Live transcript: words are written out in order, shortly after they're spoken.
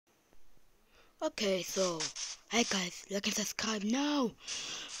Okay, so hi guys, like and subscribe now.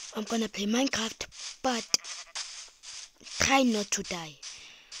 I'm gonna play Minecraft, but try not to die.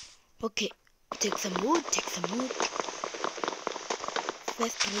 Okay, take some wood.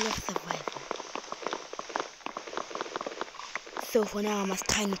 First rule of survival. So for now I must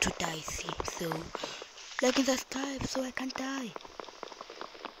try not to die, see. So like and subscribe so I can't die.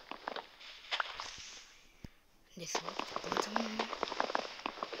 This one, bottom.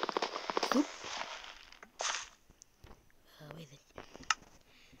 Oop. Where is it?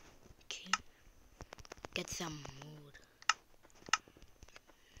 Okay. Get some wood.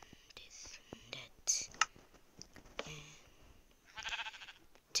 This, that.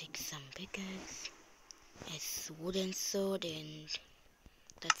 Take some pickers. It's wooden sword and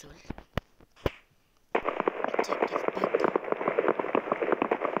that's all. Take this pick.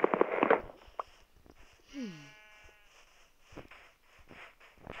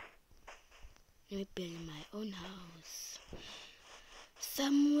 Let me build my own house.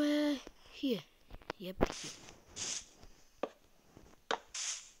 Somewhere here. Yep, here.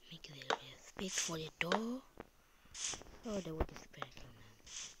 Make a little bit of space for the door. Oh, the wood is breaking now.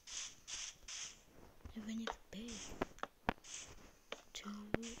 Even it's big.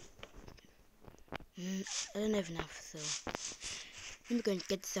 I don't have enough, so I'm going to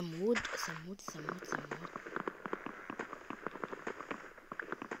get some wood.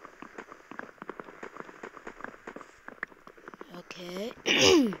 Okay.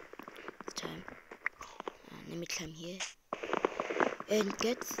 It's time. Let me climb here and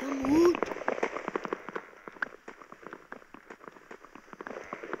get some wood.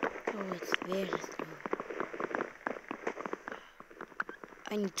 Oh, it's very slow.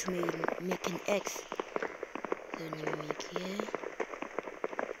 I need to make an X. So let me make here.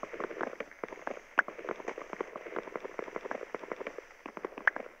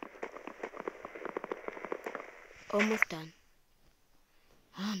 Almost done.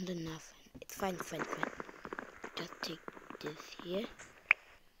 I'm done enough. It's fine. Just take this here.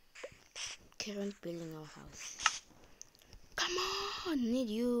 Current building our house. Come on! I need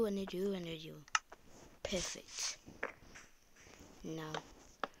you. Perfect. Now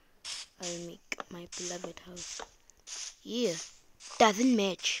I'll make my beloved house. Yeah. Doesn't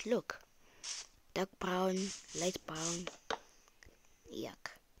match. Look. Dark brown, light brown.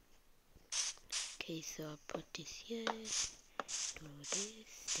 Yuck. Okay, so I'll put this here. Do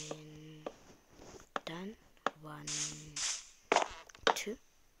this, then done. 1, 2.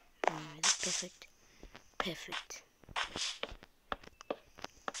 Is it perfect?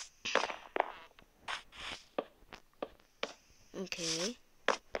 Okay,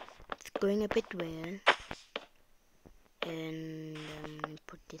 it's going a bit well. And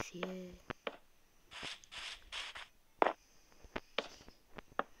put this here.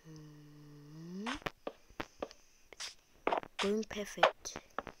 Going perfect.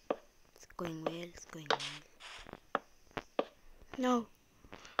 It's going well. No,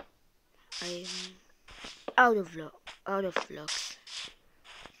 I'm out of blocks.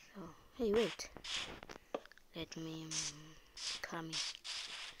 So hey, wait. Let me come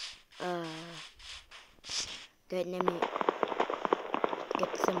in. Let me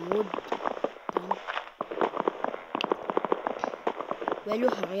get some wood. Will you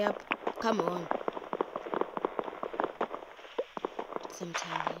hurry up? Come on. Some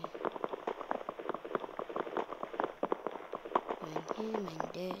time here. Mine here, mine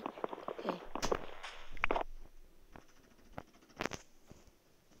there. Okay.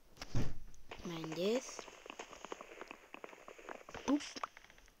 Mine this. Boop.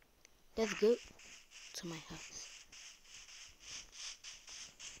 Let's go to my house.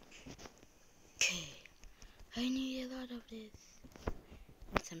 Okay. I need a lot of this.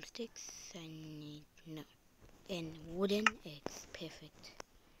 And some sticks. And wooden eggs. Perfect.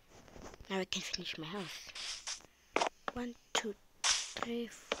 Now I can finish my house. 1, 2, 3,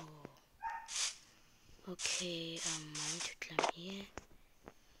 4. Okay, I need to climb here.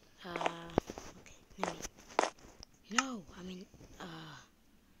 Okay,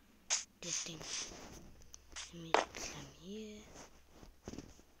 this thing. Let me climb here.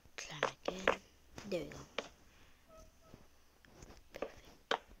 Climb again. There we go.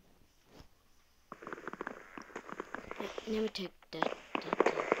 Let me take that.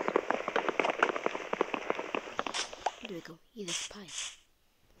 There we go. Here's a spy.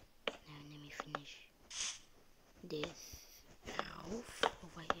 Now let me finish this roof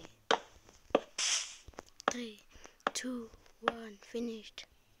over here. 3, 2, 1, finished.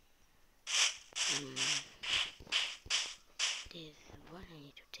 There's one I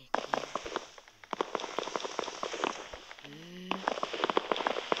need to take here.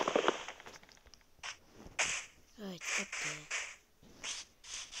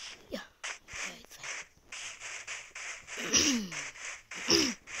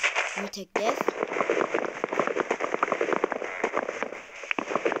 take this.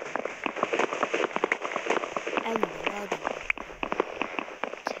 And the other one.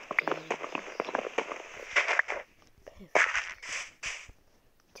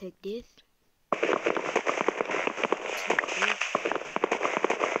 Take this.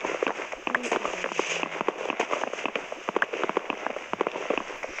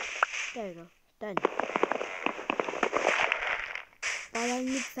 There you go, done. But I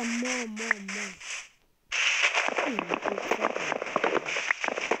need some more.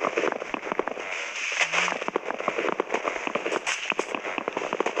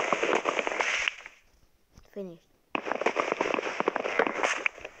 Finished.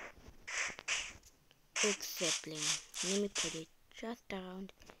 Oak sapling. Let me put it just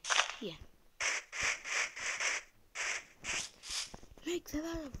around here. Makes a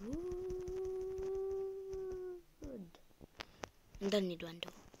lot of wood. Don't need one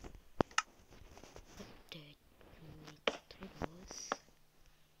though.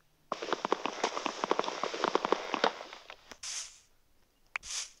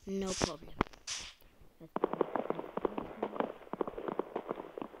 No problem.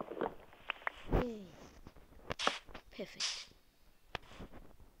 Yay. Perfect.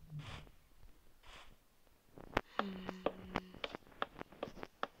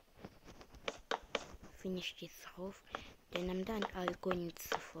 Finish this off. Then I'm done. I'll go in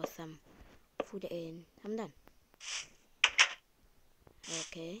for some food and I'm done.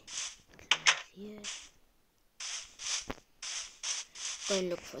 Okay. Close here. Go and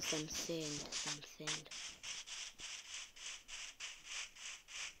look for some sand.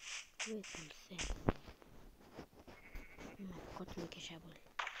 Where's some sand? I've got to make a shovel.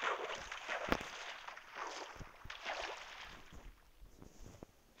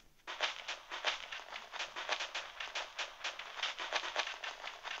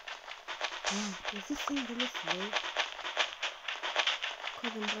 Is this thing really slow?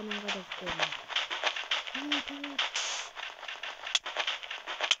 Because I'm running out of oil.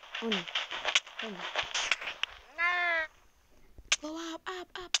 Oh no. Go up.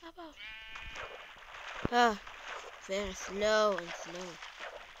 Ah, very slow and slow.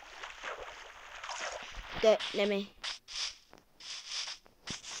 There, let me.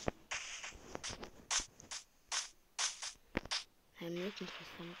 I'm looking for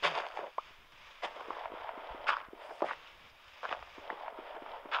something.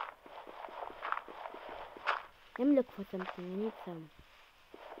 Let me look for something. I need some.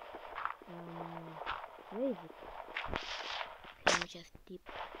 Where is it? Let me just dip.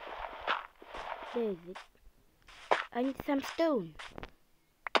 There is it. I need some stone.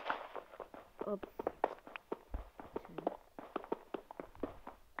 Oops.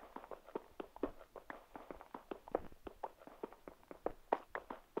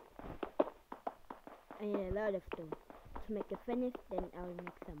 I need a lot of stone. To make a furnace, then I'll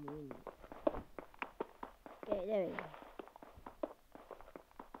make some wind. Okay, there we go.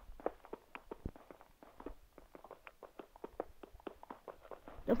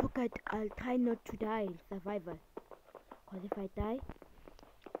 Don't forget, I'll try not to die in survival. Because if I die,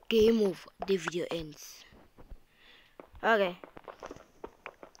 game over, the video ends. Okay.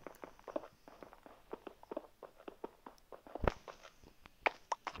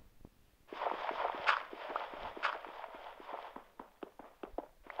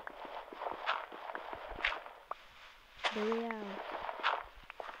 The way out.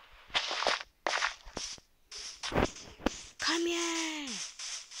 Come here!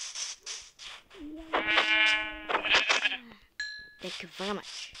 Thank you very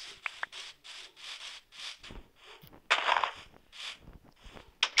much.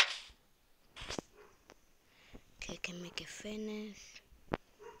 Okay, I can make a furnace.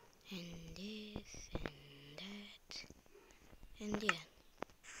 And this, and that. And yeah.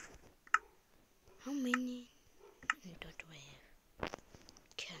 How many do I have?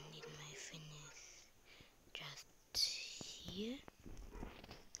 Can need my furnace just here.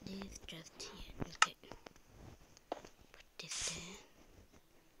 This just here. Okay. Put this there.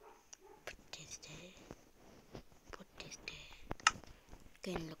 Put this there. Put this there.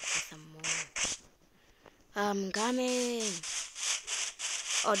 Okay, and look for some more. I'm coming.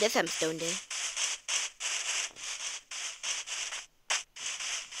 Oh, there's some stone there.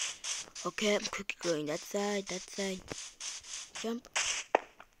 Okay, I'm quickly going that side. Jump.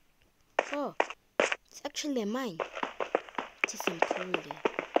 Oh, it's actually a mine. See some coal there.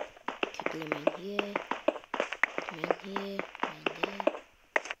 Quickly mine here. Mine here. Mine there.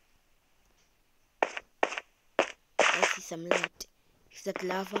 I see some light. Is that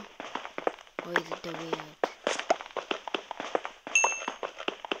lava? Or is it the way out?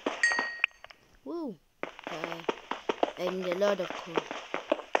 I need a lot of coal.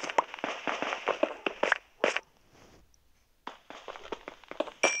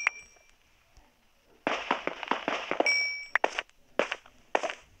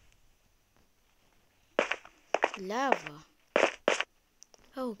 Lava.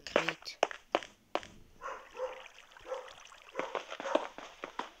 Oh, great.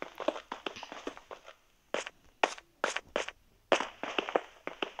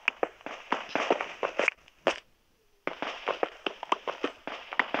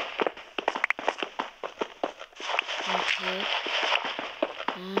 Okay.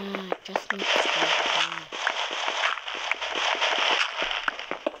 Just need to go.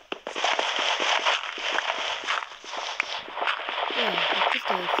 Yeah, at least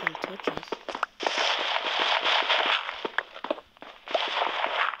I have some torches.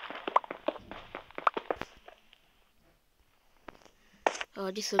 Oh,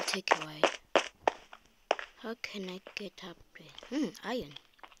 this will take a while. How can I get up there? Iron.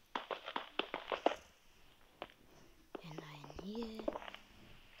 And iron here.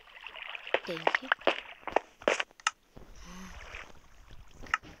 Thank you.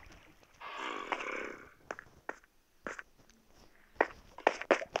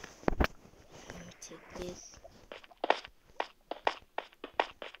 Let me take this.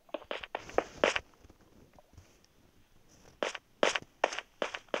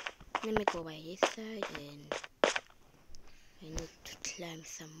 Let me go by this side, and I need to climb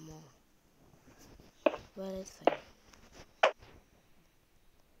some more. Well, it's fine.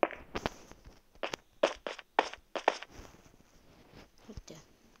 What the?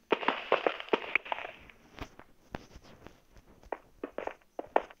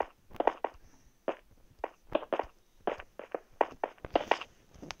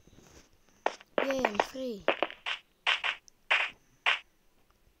 Yay, I'm free.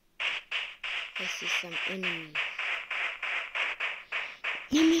 I see some enemies.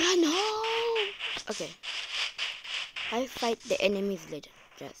 Let me run home! Okay. I'll fight the enemies later.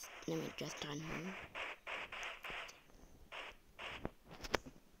 Let me just run home.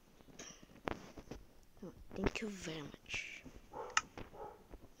 Oh, thank you very much.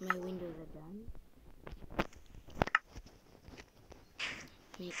 My windows are done.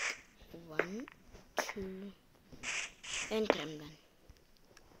 Make 1, 2, and I'm done.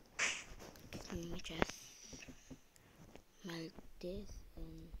 Let me just melt this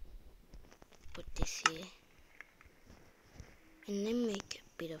and put this here, and then make a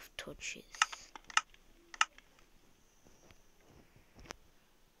bit of torches.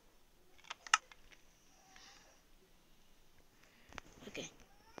 Okay.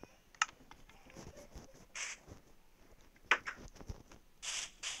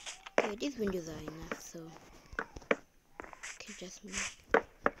 Okay, these windows are enough, so I can just make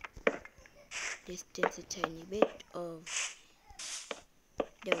distance a tiny bit of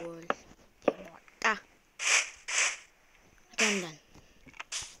the wall. Okay, I'm done.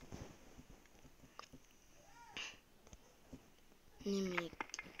 Let me make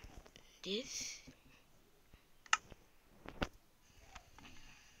this.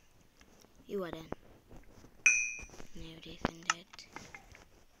 You are done. Now this and that.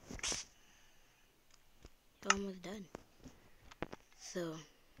 You're almost done. So,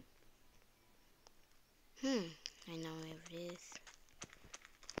 I now have this.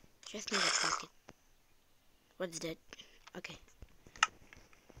 Just need a bucket. What's that? Okay.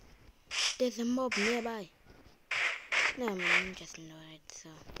 There's a mob nearby. No, I'm just know it. So,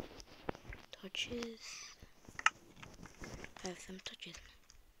 torches. I have some torches.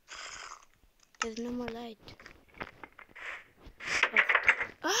 There's no more light.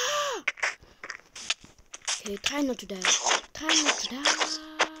 Ah! Okay, try not to die. Try not to die.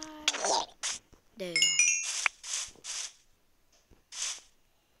 There you go.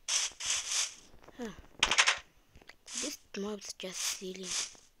 This mob's just silly.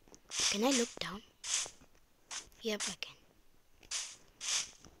 Can I look down? Yep, I can.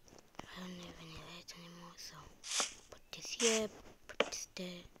 I don't have any light anymore, so put this here, put this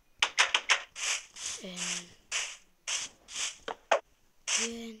there, and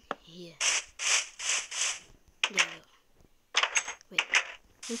here. There you go. Wait,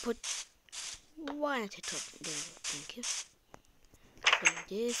 and put one at the top. There you go. Thank you. So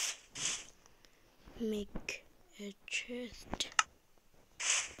this, make a chest.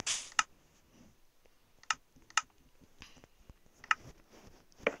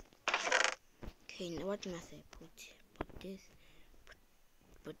 Okay, now what must I put? Put this,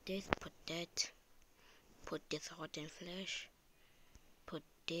 put this, put that, put this rotten flesh, put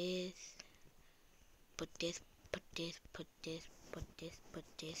this, put this, put this, put this, put this, put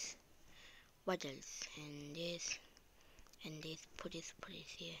this. What else? And this. And this, put this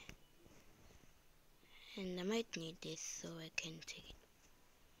here. And I might need this so I can take it.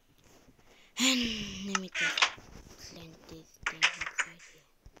 And let me just plant this thing inside here.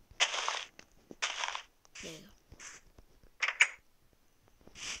 There you go.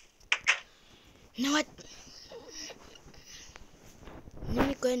 You know what? Let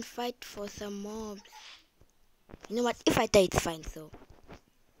me go and fight for some mobs. You know what? If I die, it's fine. So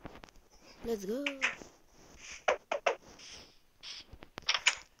let's go.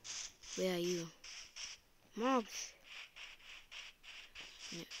 Where are you? Mobs.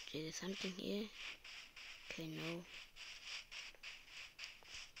 No, there's something here. Okay, no.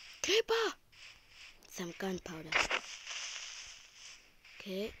 Creeper! Some gunpowder.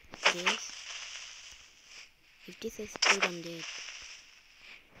 Okay, this. If this is good, I'm dead.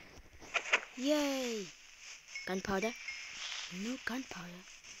 Yay! Gunpowder? No gunpowder.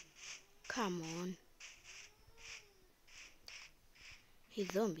 Come on.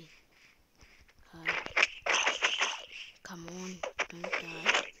 He's zombie. Come on, don't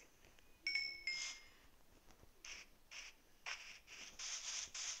die.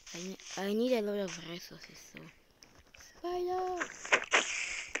 I need a lot of resources, so. Spider!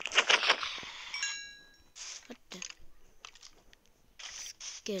 What the?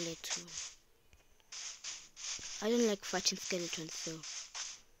 Skeleton. I don't like fighting skeletons, so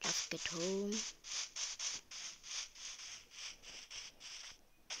let's get home.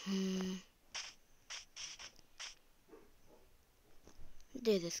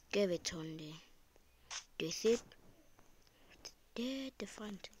 There's a skeleton there. Do you see it? It's there at the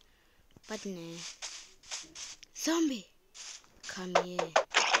front. But nah. Zombie! Come here.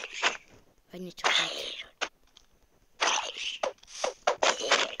 I need to fight.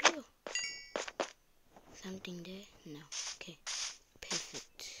 Oh. Something there? No. Okay.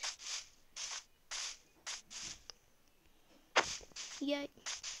 Perfect. Yay.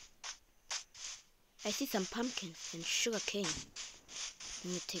 I see some pumpkins and sugar cane.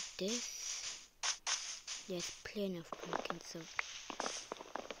 Let me take this. There's plenty of pumpkins, so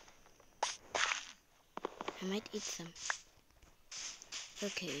I might eat some.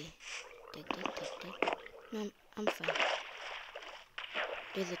 Okay. Take that. No, I'm fine.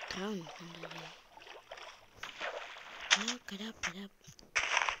 There's a drown under there. No, get up.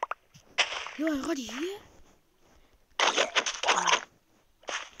 You are already here?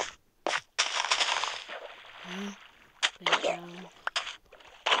 Go down.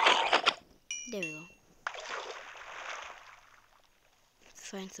 There we go. It's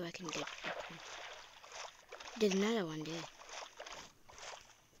fine, so I can get back home. There's another one there.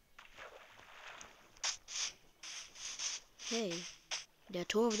 Hey, there are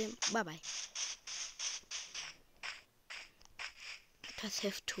two of them. Bye bye. Just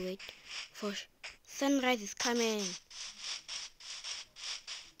have to wait for sunrise is coming.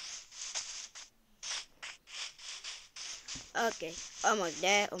 Okay, almost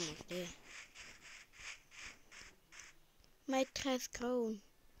there. My tree has grown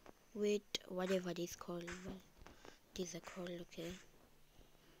with whatever this called. These are called, okay.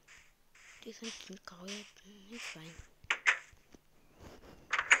 This one didn't grow yet. It's fine.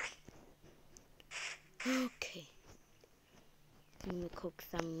 Okay. Let me cook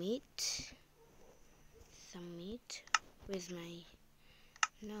some meat. Where's my...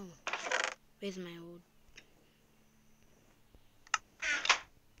 No. Where's my wood?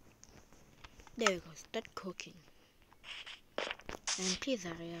 There we go. Start cooking. And please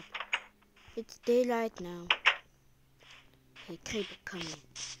hurry up. It's daylight now. Hey, creeper, come here.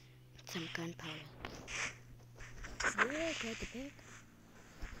 Some gunpowder. Yeah,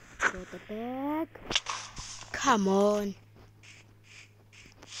 got the bag. Come on.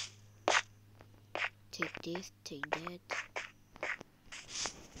 Take this, take that.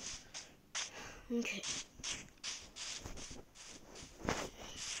 Okay.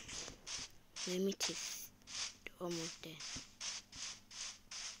 The meat is almost there.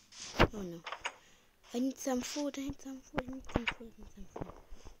 Oh no. I need some food.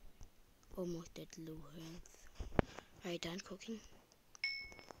 Almost at low health. Are you done cooking?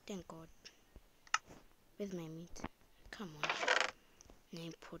 Thank God. Where's my meat? Come on.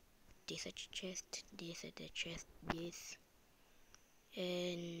 Now put this at the chest, this at the chest, this.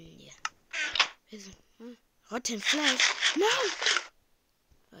 And yeah. Where's rotten flesh? No!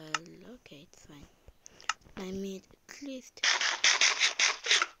 Well, okay, it's fine. I made at least.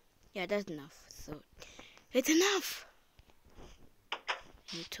 Yeah, that's enough. So, it's enough! I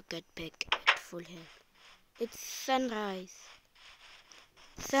need to get back at full health. It's sunrise.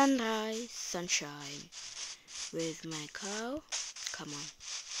 Sunshine. Where's my cow? Come on.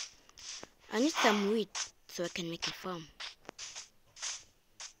 I need some wheat so I can make a farm.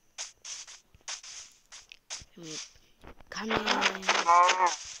 Come in.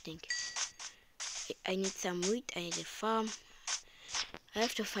 Thank you. I need some wheat. I need a farm. I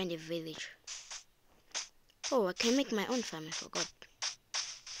have to find a village. Oh, I can make my own farm. I forgot.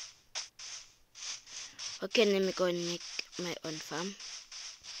 Okay, let me go and make my own farm.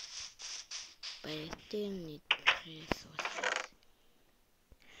 But I still need resources.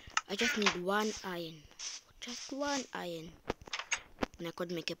 I just need 1 iron. Just 1 iron. And I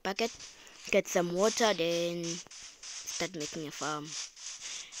could make a bucket, get some water, then start making a farm.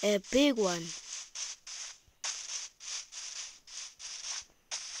 A big one.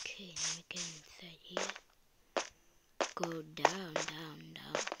 Okay, let me get inside here. Go down, down,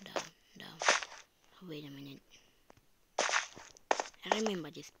 down, down, down. Wait a minute. I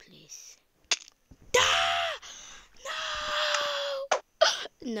remember this place. No!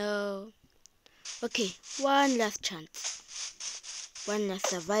 No. Okay, one last chance. One last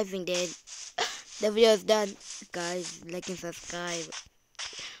surviving, then the video is done. Guys, like and subscribe.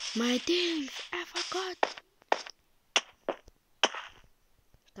 My things, I forgot.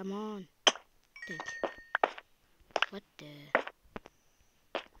 Come on. Thank you. What the?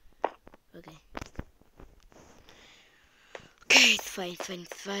 Okay. Okay, it's fine, it's fine,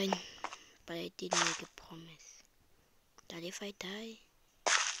 it's fine. But I did make a promise that if I die...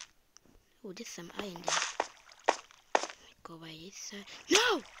 Oh, there's some iron there. Let me go by this side.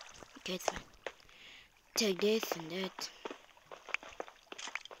 No! Okay, it's fine. Take this and that.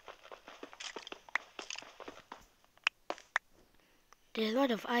 There's a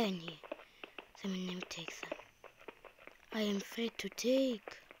lot of iron here. So let me take some. I am afraid to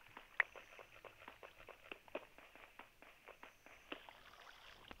take.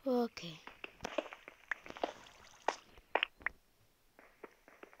 Okay.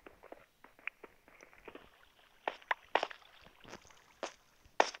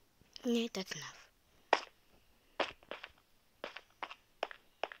 Yeah, that's enough.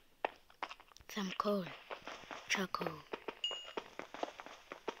 Some coal. Charcoal.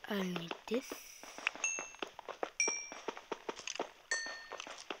 I'll need this.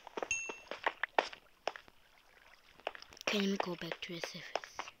 Okay, let me go back to the surface.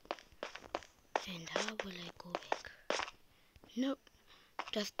 And how will I go back? Nope.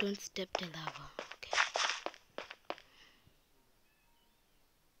 Just don't step the lava. Okay.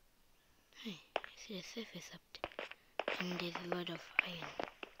 Hey, I see the surface up there. And there's a lot of iron.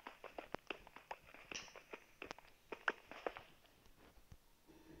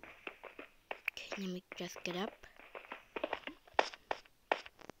 Okay, let me just get up.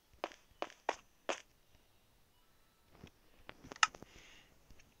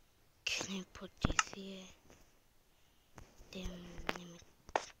 Can I put this here? Then let me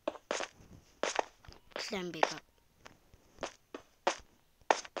climb back up.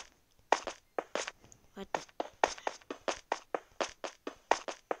 What the?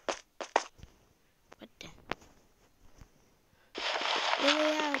 What the? The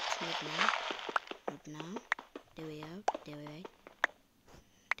way out. Not now. Not now. The way out. The way out.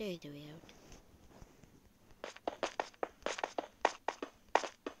 There is the way out.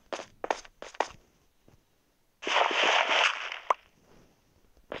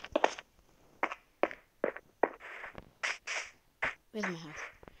 Where's my house?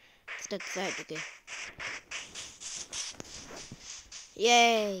 It's that side, okay.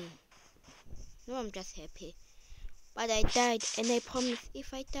 Yay! No, I'm just happy. But I died, and I promised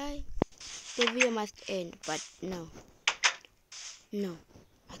if I die, the video must end. But no. No.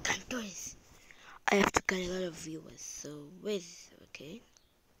 I can't do this. I have to get a lot of viewers. So, where's... Okay.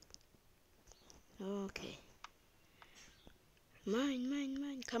 Okay. Mine, mine,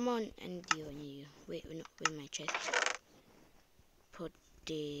 mine. Come on. And you. Wait, no. Where's my chest? Put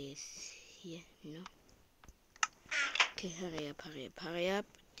this here. No. Okay, hurry up, hurry up, hurry up.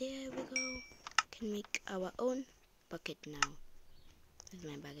 There we go. Can make our own bucket now. Here's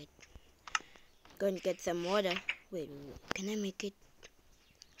my bucket. Go and get some water. Wait, can I make it?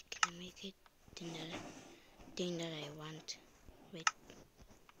 Can I make it? Thing that I want. Wait.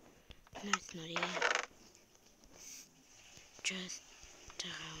 No, it's not here. It's just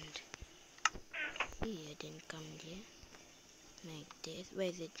around here. Then come here. Like this. Where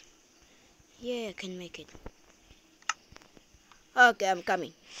is it? Yeah, I can make it. Okay, I'm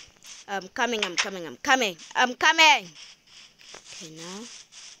coming. I'm coming. Okay, now.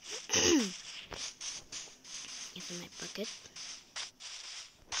 Here's my bucket.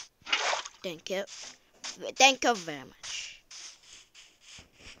 Thank you. Thank you very much.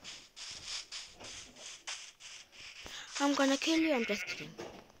 I'm gonna kill you. I'm just kidding.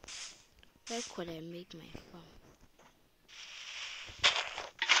 Where could I make my farm?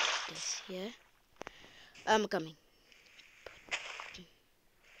 This here. I'm coming.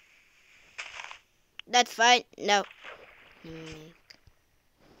 That's fine. Now, let me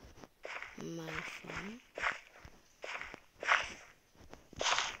make my farm.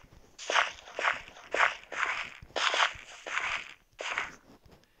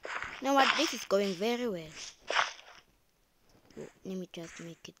 You know what? This is going very well. Let me just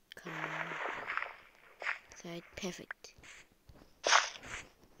make it come side. Perfect.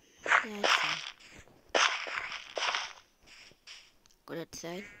 That's fine. Go that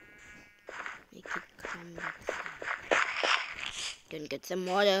side. Make it come that side. Then get some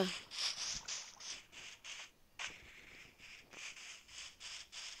water.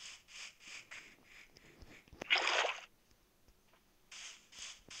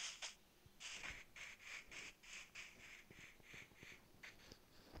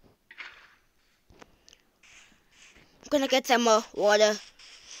 I'm gonna get some more water.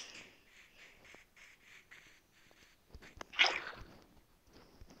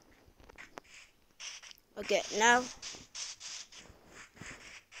 Okay, now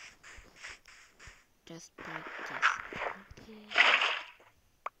just like this. Okay.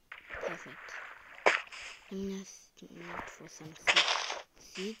 Perfect. I'm gonna need for some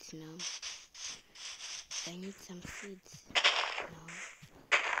seeds now. I need some seeds. No.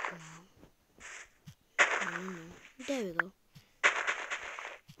 There we go.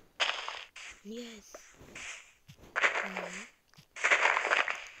 Yes.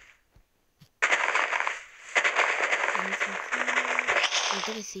 I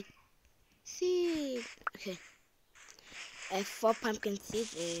got a seed. Seed. Okay. I have 4 pumpkin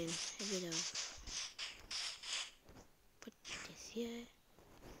seeds and a bit of. Put this here.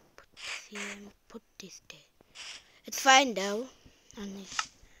 Put this here. Put this there. It's fine though. And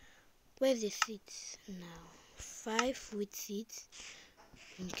where's the seeds now? 5 wheat seeds.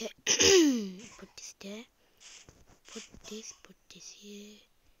 Okay. Put this there. Put this here.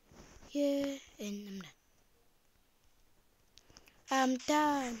 Here, and I'm done. I'm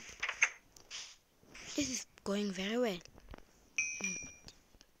done. This is going very well.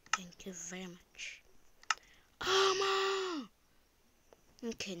 Thank you very much.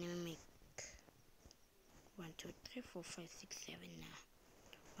 Okay, let me make 1, 2, 3, 4, 5, 6, 7 now.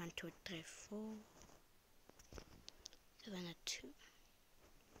 1, 2, 3, 4, 7 and 2.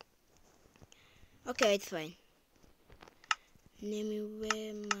 Okay, it's fine. Let me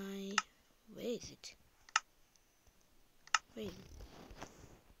where is it?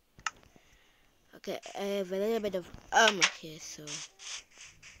 Okay, I have a little bit of armor here, so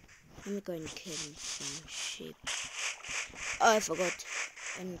let me go and kill some sheep. Oh, I forgot.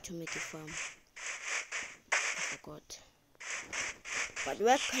 I need to make a farm. I forgot. But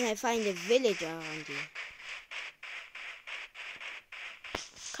where can I find a village around here?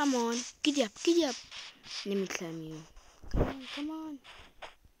 Come on, giddy up. Let me climb you. Come on.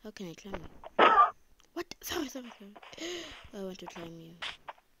 How can I climb you? What? Sorry. I want to climb you.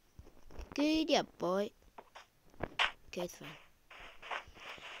 Giddy up, boy. Okay, it's fine.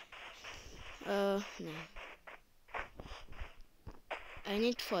 No. I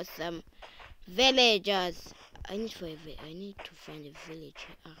need for some villagers. I need to find a village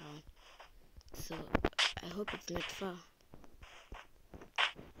around. So I hope it's not far.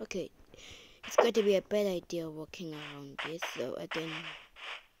 Okay, it's going to be a bad idea walking around this, so I can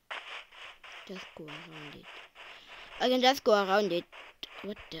just go around it. I can just go around it.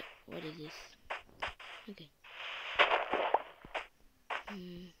 What is this? Okay.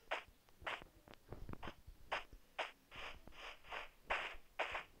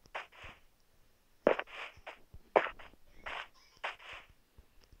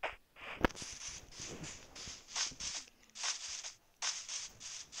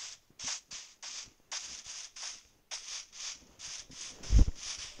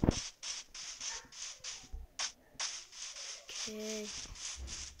 Okay.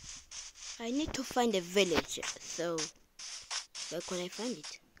 I need to find a village, so where can I find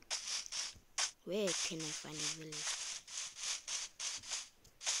it? Where can I find a village?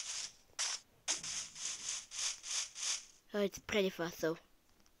 Oh, it's pretty far, so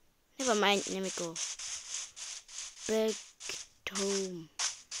never mind. Let me go back home.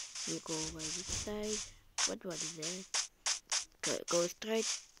 Let me go by this side. What is that? Go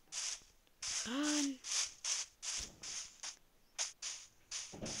straight. Run.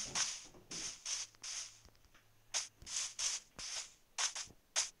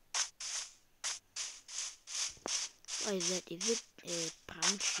 What is that? Is it a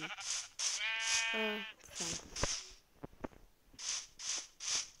brown sheep? Fine.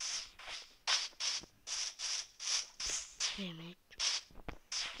 Wait a minute.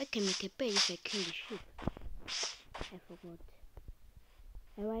 I can make a bed if I kill the sheep. I forgot.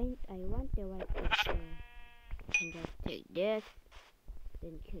 I want the white egg, so I can just take this,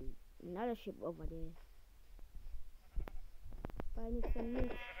 then kill another ship over there. But I need some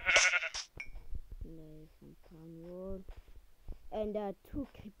meat. There's some palm wood. And there are 2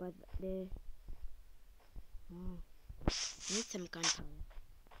 creepers there. Oh, I need some gunpowder.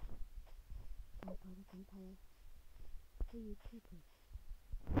 Gunpowder. Hey, you creepers.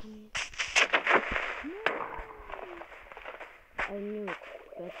 Come here. No! I knew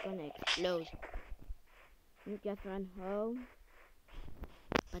it was gonna explode. You just run home.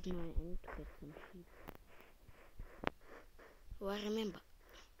 But no, I need to get some sheep. Oh, I remember.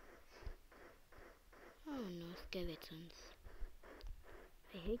 Oh no, skeletons.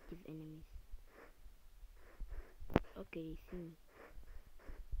 I hate these enemies. Okay, they see me.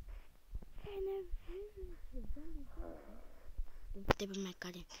 Don't step in my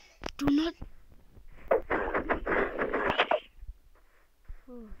garden. Do not.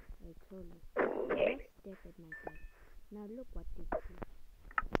 Oh, I told you. Don't step at my garden. Now look what they do.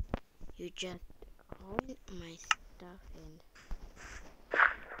 You just hold my stuff and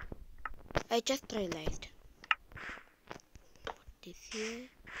I just realized. Put this here.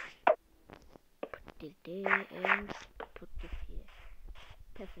 Put this there and put this here.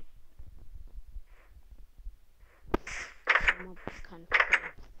 Perfect.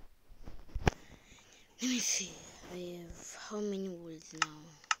 Let me see. I have how many wools now?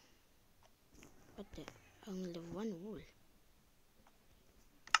 What the? I only have 1 wool.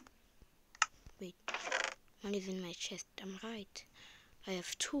 Wait, one is in my chest. I'm right. I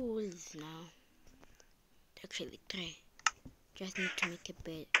have 2 wools now. Actually 3. Just need to make a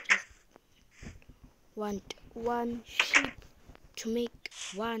bed. Just want 1 sheep to make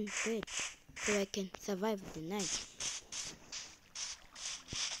 1 bed so I can survive the night.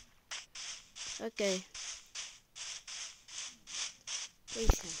 Okay.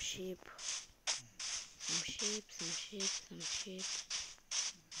 Wait, some sheep. Some sheep.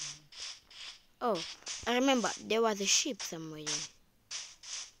 Oh, I remember there was a sheep somewhere.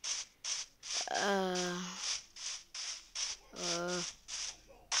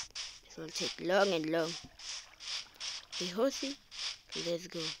 This will take long and long. Hey, horsey, let's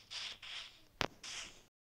go.